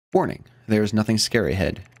Warning, there is nothing scary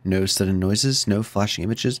ahead. No sudden noises, no flashing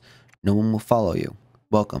images. No one will follow you.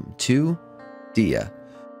 Welcome to Dia.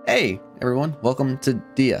 Hey, everyone. Welcome to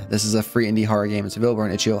Dia. This is a free indie horror game. It's available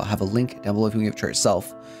on itch.io. I'll have a link down below if you can give it a try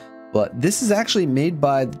yourself. But this is actually made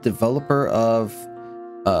by the developer of...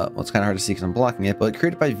 well, it's kind of hard to see because I'm blocking it, but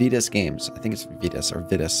created by Vitas Games. I think it's Vitas or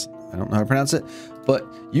Vitas. I don't know how to pronounce it. But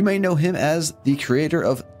you may know him as the creator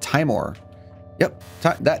of Timore. Yep,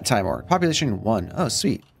 that Timore. Population 1. Oh,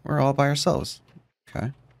 sweet. We're all by ourselves.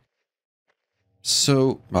 Okay.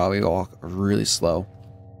 So, wow, we walk really slow.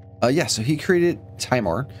 Yeah, so he created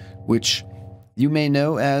Timore, which you may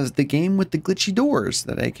know as the game with the glitchy doors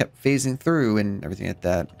that I kept phasing through and everything like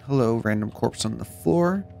that. Hello, random corpse on the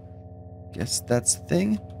floor. Guess that's the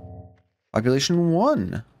thing. Population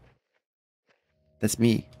 1. That's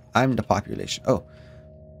me. I'm the population. Oh,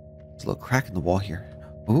 there's a little crack in the wall here.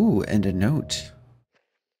 Ooh, and a note.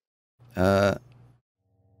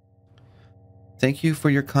 Thank you for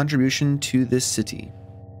your contribution to this city.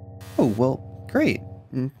 Oh, well, great.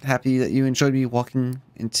 I'm happy that you enjoyed me walking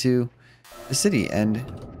into the city and...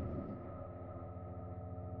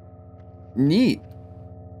 Neat.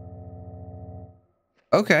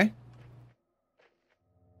 Okay.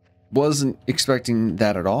 Wasn't expecting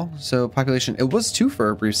that at all. So population, it was 2 for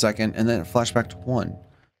a brief second and then it flashed back to 1.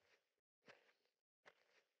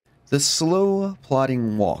 The slow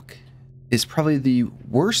plodding walk is probably the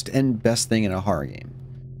worst and best thing in a horror game.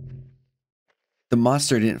 The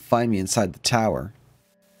monster didn't find me inside the tower.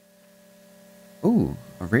 Ooh,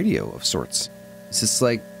 a radio of sorts. Is this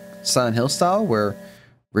like Silent Hill style where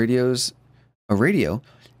a radio,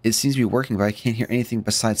 it seems to be working but I can't hear anything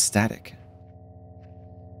besides static?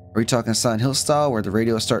 Are we talking Silent Hill style where the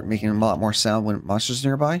radio will start making a lot more sound when monsters are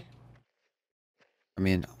nearby? I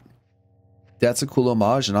mean, that's a cool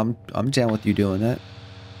homage and I'm down with you doing that.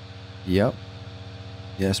 Yep.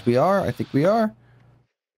 Yes, we are. I think we are.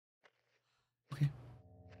 Okay.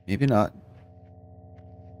 Maybe not.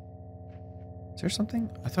 Is there something?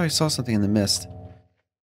 I thought I saw something in the mist.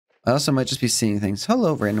 I also might just be seeing things.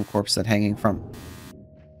 Hello, random corpse that hanging from...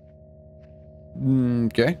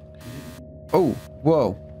 Okay. Oh,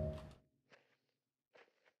 whoa.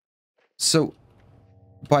 So,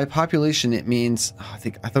 by population, it means... Oh, I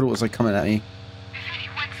thought it was like coming at me.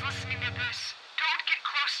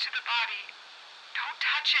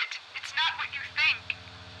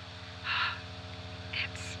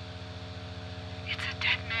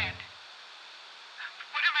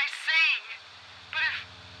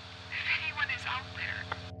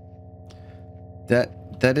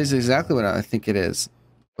 That is exactly what I think it is.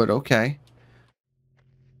 But okay.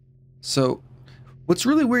 So, what's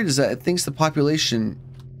really weird is that it thinks the population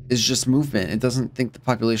is just movement. It doesn't think the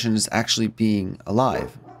population is actually being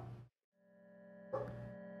alive.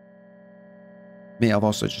 Me, I've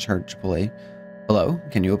also just heard Chipotle. Hello,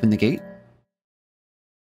 can you open the gate?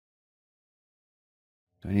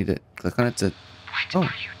 Do I need to click on it to... What are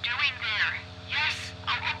you doing there? Yes,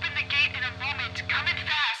 I'll open the gate in a moment. Come in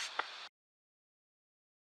fast.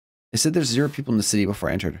 It said there's 0 people in the city before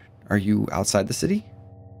I entered. Are you outside the city?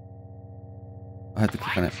 I have to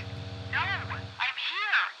click on it. No, I'm here.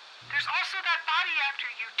 There's also that body after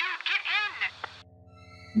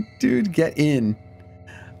you. Dude, get in.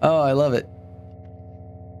 Oh, I love it.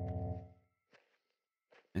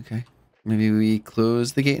 Okay. Maybe we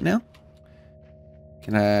close the gate now?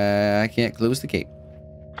 I can't close the gate.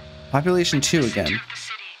 Population 2 again. Get over here.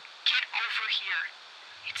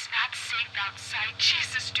 It's not safe outside.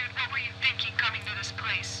 Jesus, dude, what were you thinking coming to this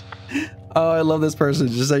place? Oh, I love this person.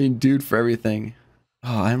 Just saying dude for everything.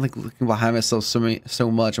 Oh, I'm like looking behind myself so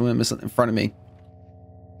much. I'm gonna miss something in front of me.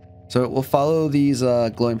 So we'll follow these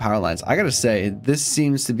glowing power lines. I gotta say, this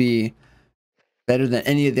seems to be better than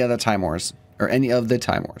any of the other Timores. Or any of the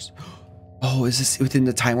Timores. Oh, is this within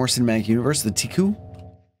the Timore cinematic universe? The Tiku?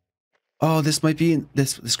 Oh, this might be in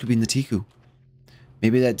this could be in the Tiku.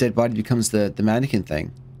 Maybe that dead body becomes the mannequin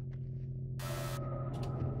thing.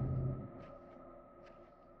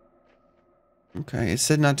 Okay, it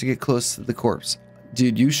said not to get close to the corpse.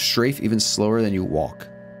 Dude, you strafe even slower than you walk.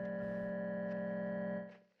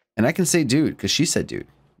 And I can say dude, because she said dude.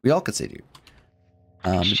 We all could say dude.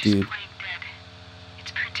 Dude.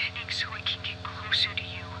 It's pretending so it can get closer to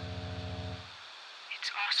you.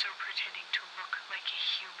 It's also pretending to look like a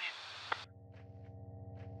human.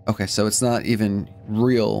 Okay, so it's not even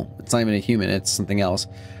real. It's not even a human. It's something else.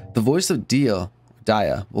 The voice of Dia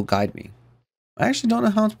will guide me. I actually don't know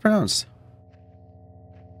how it's pronounced.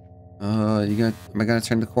 Am I gonna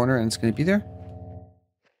turn the corner and it's gonna be there?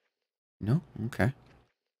 No? Okay.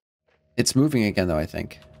 It's moving again though, I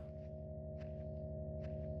think.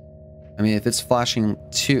 I mean, if it's flashing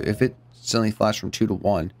two, if it suddenly flashed from 2 to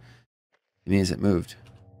 1, it means it moved.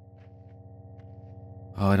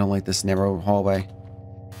 Oh, I don't like this narrow hallway.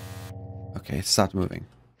 Okay, it stopped moving.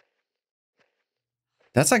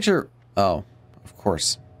 That's actually... Oh, of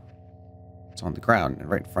course. It's on the ground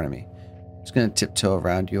right in front of me. I'm just going to tiptoe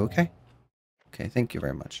around you, okay? Okay, thank you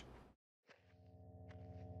very much.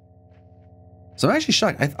 So I'm actually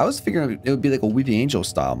shocked. I was figuring it would be like a Weeping Angel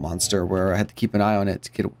style monster where I had to keep an eye on it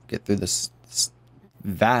to get through this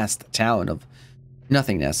vast town of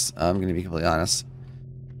nothingness. I'm going to be completely honest.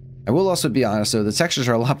 I will also be honest, though, the textures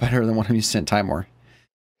are a lot better than what I'm used to in Timore.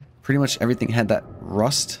 Pretty much everything had that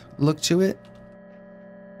rust look to it.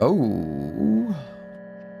 Oh.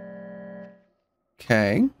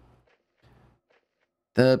 Okay.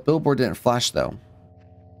 The billboard didn't flash, though.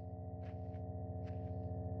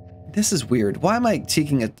 This is weird. Why am I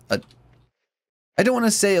taking a... I don't want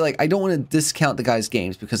to say, like, I don't want to discount the guy's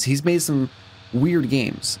games because he's made some weird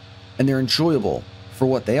games and they're enjoyable for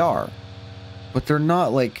what they are. But they're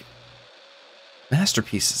not, like,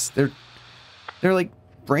 masterpieces. They're like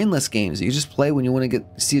brainless games that you just play when you want to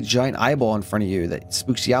see a giant eyeball in front of you that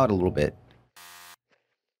spooks you out a little bit.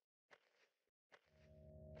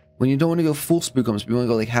 When you don't want to go full spookums, but you want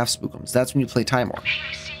to go like half spookums. That's when you play Timore. Hey,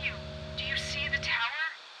 I see you. Do you see the tower?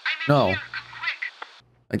 I'm in No. here. Come quick.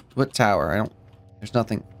 Like, what tower? I don't... There's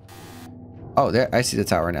nothing... Oh, there. I see the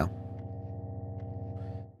tower now.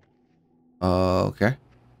 Okay.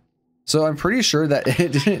 So I'm pretty sure that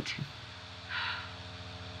it didn't...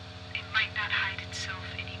 It might not hide itself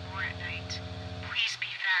anymore at night. Please be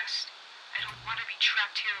fast. I don't want to be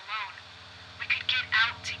trapped here alone. We could get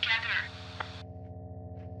out together.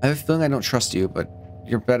 I have a feeling I don't trust you, but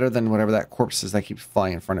you're better than whatever that corpse is that keeps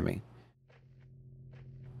flying in front of me.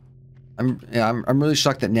 I'm really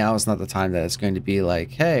shocked that now is not the time that it's going to be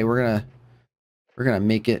like, hey, we're gonna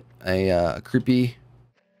make it a creepy,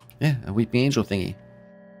 yeah, a Weeping Angel thingy.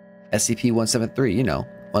 SCP-173, you know,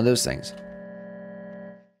 one of those things.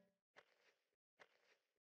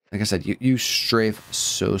 Like I said, you strafe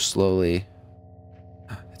so slowly.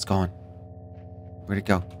 It's gone. Where'd it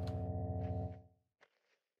go?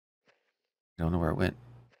 I don't know where it went.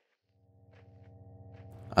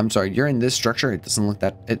 I'm sorry, you're in this structure. It doesn't look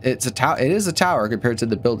that... It's a tower. It is a tower compared to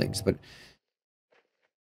the buildings, but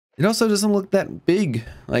it also doesn't look that big,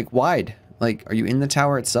 like wide. Like, are you in the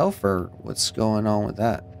tower itself, or what's going on with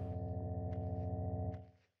that?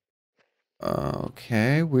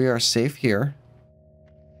 Okay, we are safe here.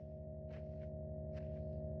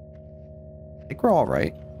 I think we're all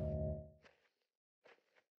right.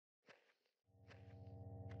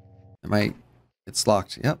 It's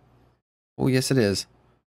locked. Yep. Oh, yes, it is.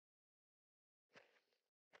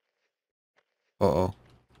 Uh-oh.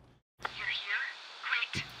 You're here?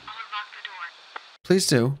 Great. I'll unlock the door. Please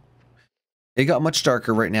do. It got much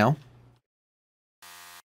darker right now.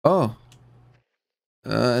 Oh.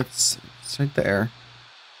 It's right there.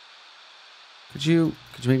 Could you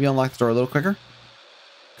maybe unlock the door a little quicker?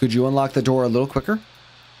 Could you unlock the door a little quicker?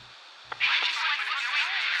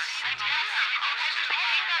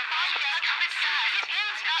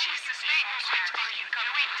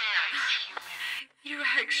 You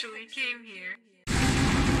actually came here.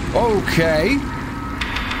 Okay.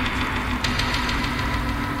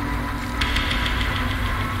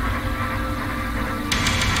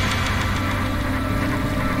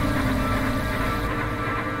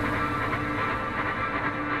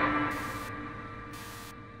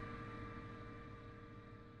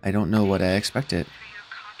 I don't know what I expected. For your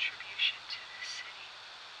contribution to this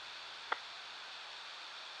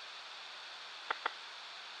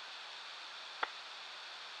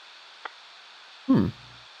city.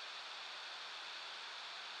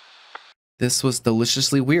 This was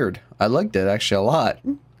deliciously weird. I liked it actually a lot.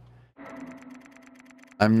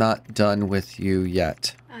 I'm not done with you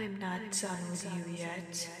yet. I'm not done with you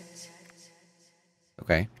yet.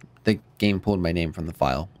 Okay. The game pulled my name from the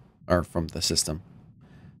file. Or from the system.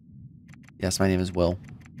 Yes, my name is Will.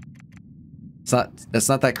 It's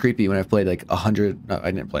not that creepy when I've played like 100... No, I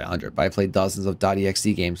didn't play 100, but I played dozens of .exe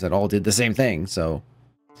games that all did the same thing, so...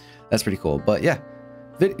 That's pretty cool. But yeah.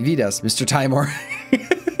 Vidas, Mr. Timore.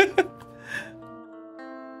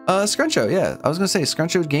 Scruncho, yeah. I was gonna say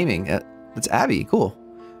Scruncho Gaming. That's Abby. Cool.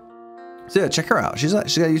 So yeah, check her out. She's got a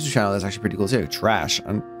YouTube channel that's actually pretty cool too. Trash.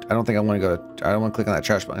 I don't think I want to go to... I don't want to click on that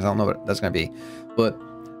trash button. I don't know what that's gonna be. But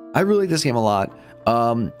I really like this game a lot.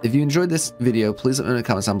 If you enjoyed this video, please let me know in the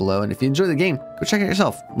comments down below. And if you enjoyed the game, go check it out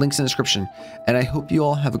yourself. Links in the description. And I hope you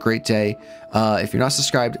all have a great day. If you're not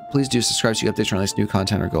subscribed, please do subscribe so you get updates on release new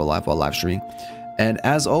content or go live while live streaming. And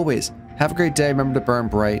as always, have a great day. Remember to burn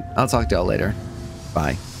bright. I'll talk to y'all later.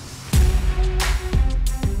 Bye.